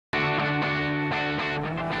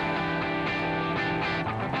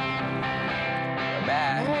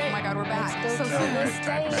So this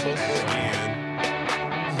stage.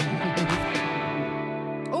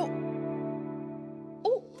 Oh.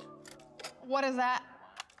 Oh. What is that?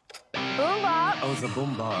 Boom bop. Oh, it's a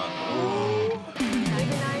boom bop.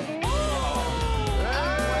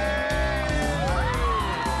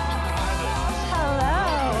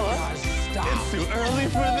 It's too early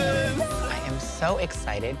for this. I am so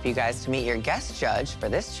excited for you guys to meet your guest judge for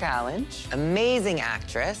this challenge. Amazing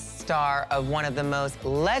actress, star of one of the most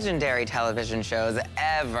legendary television shows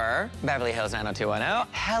ever, Beverly Hills 90210,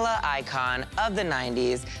 hella icon of the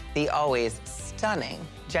 90s, the always stunning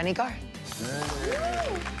Jennie Garth.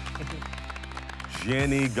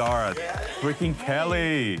 Jennie Garth, freaking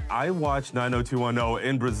Kelly. I watched 90210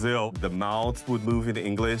 in Brazil. The mouths would move in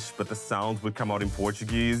English, but the sounds would come out in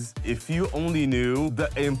Portuguese. If you only knew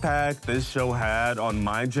the impact this show had on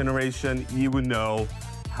my generation, you would know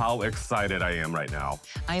how excited I am right now.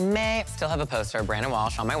 I may still have a poster of Brandon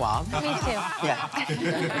Walsh on my wall. Me too. Yeah.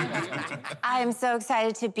 I'm so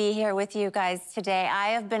excited to be here with you guys today. I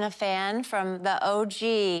have been a fan from the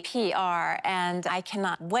OG PR, and I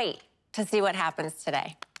cannot wait to see what happens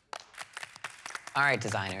today. All right,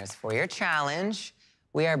 designers, for your challenge,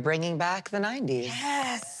 we are bringing back the 90s.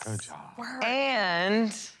 Yes. Good job.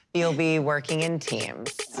 And you'll be working in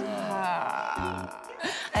teams.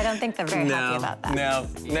 I don't think they're very happy about that.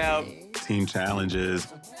 No. Team challenges,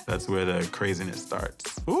 that's where the craziness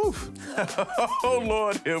starts. Oof. Oh,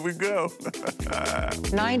 Lord, here we go.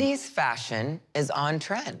 90s fashion is on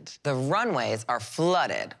trend. The runways are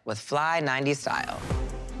flooded with fly 90s style.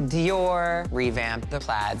 Dior revamped the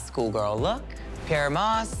plaid schoolgirl look. Pierre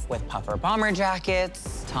Moss with puffer bomber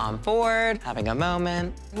jackets. Tom Ford having a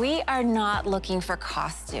moment. We are not looking for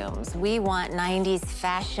costumes. We want 90s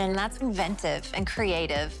fashion. That's inventive and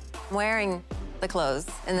creative. Wearing the clothes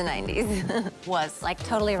in the 90s was like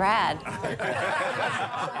totally rad.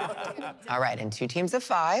 All right, in 2 teams of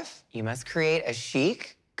 5, you must create a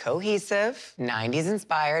chic, cohesive,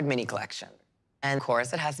 90s-inspired mini collection. And of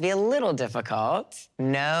course, it has to be a little difficult.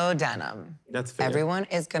 No denim. That's fair. Everyone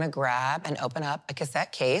is gonna grab and open up a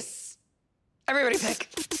cassette case. Everybody pick.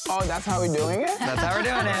 Oh, that's how we're doing it? That's how we're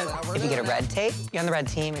doing it. If you get a red tape, you're on the red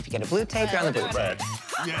team. If you get a blue tape, you're on the blue team.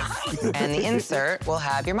 Yes. And the insert will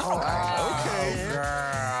have your model card. Okay.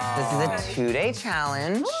 This is a 2-day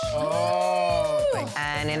challenge.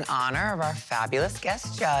 And in honor of our fabulous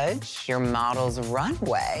guest judge, your model's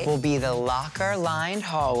runway will be the locker-lined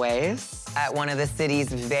hallways at one of the city's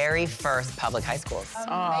very first public high schools.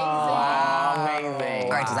 Amazing.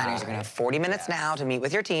 All right, designers, you're gonna have 40 minutes now to meet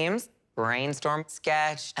with your teams, brainstorm,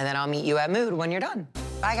 sketch, and then I'll meet you at Mood when you're done.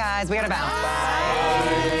 Bye, guys. We gotta bounce. Bye.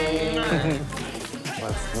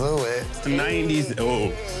 Let's do it. It's the 90s.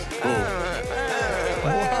 Oh.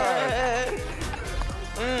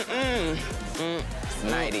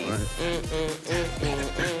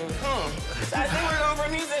 I think we're going for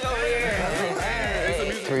music over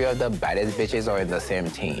here. 3 of the baddest bitches are in the same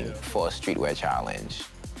team for a streetwear challenge.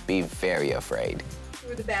 Be very afraid.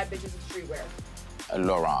 Who are the bad bitches of streetwear?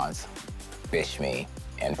 Laurence, Bishme,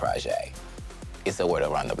 and Project. It's a word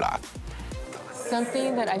around the block.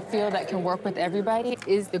 Something that I feel that can work with everybody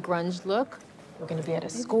is the grunge look. We're gonna be at a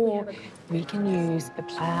school. We can use the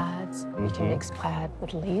plaids. We can mix plaid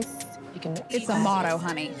with lace. You can mix It's a motto,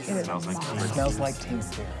 honey. It smells like Teen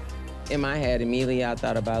Spirit. In my head, immediately I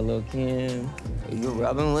thought about Lil' Kim. You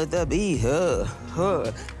rubbing with the beat, huh.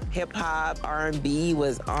 Hip-hop, R&B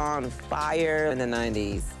was on fire in the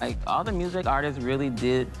 90s. Like, all the music artists really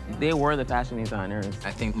they were the fashion designers.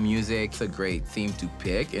 I think music's a great theme to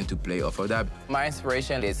pick and to play off of that. My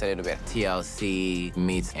inspiration is a little bit TLC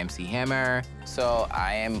meets MC Hammer. So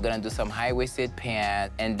I am gonna do some high-waisted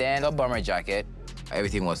pants and then a bomber jacket.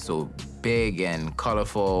 Everything was so big and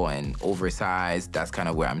colorful and oversized. That's kind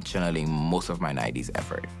of where I'm channeling most of my 90s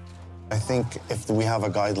effort. I think if we have a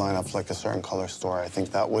guideline of like a certain color store, I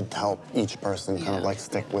think that would help each person kind of like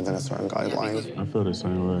stick within a certain guideline. I feel the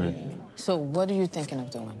same way. So what are you thinking of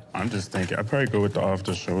doing? I'm just thinking, I'd probably go with the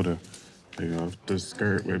off-the-shoulder. You know, the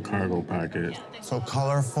skirt with cargo pockets. So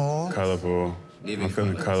colorful. Colorful. I'm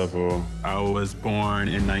feeling colorful. I was born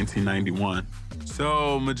in 1991.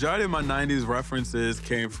 So majority of my 90s references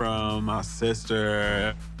came from my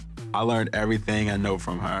sister. I learned everything I know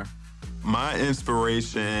from her. My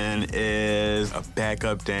inspiration is a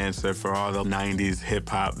backup dancer for all the 90s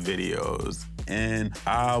hip-hop videos. And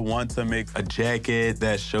I want to make a jacket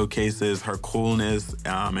that showcases her coolness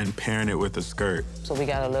and pairing it with a skirt. So we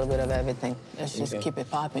got a little bit of everything. Let's just keep it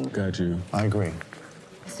popping. Got you. I agree.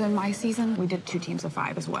 So in my season, we did 2 teams of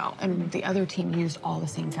 5 as well. And the other team used all the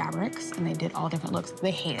same fabrics, and they did all different looks.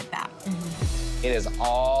 They hated that. It is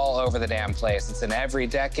all over the damn place. It's in every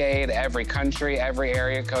decade, every country, every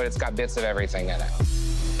area code. It's got bits of everything in it.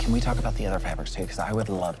 Can we talk about the other fabrics too? Because I would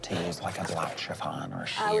love to use like a black chiffon or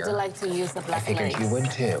sheer. I would like to use the black I figured you would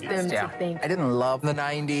too. Yeah. I didn't love the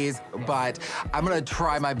 90s, but I'm gonna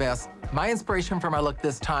try my best. My inspiration for my look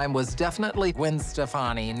this time was definitely Gwen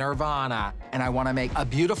Stefani, Nirvana. And I wanna make a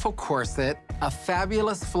beautiful corset, a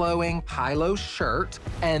fabulous flowing high-low shirt,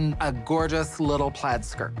 and a gorgeous little plaid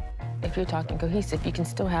skirt. If you're talking cohesive, you can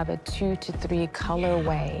still have a 2 to 3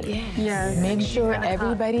 colorway. Yes. Make sure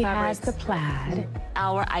everybody has the plaid.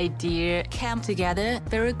 Our idea came together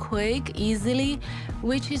very quick, easily,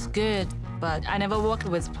 which is good. But I never worked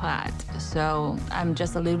with plaid, so I'm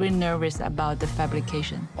just a little bit nervous about the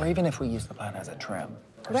fabrication. Or even if we use the plaid as a trim.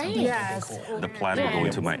 Right. Yes. Cool. The plaid will go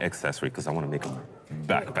into my accessory because I want to make a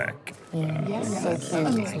backpack. So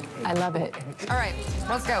cute. I love it. All right,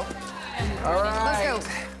 let's go. All right. Let's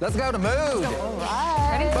go. Let's go to Mood. All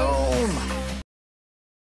right. Ready? Boom.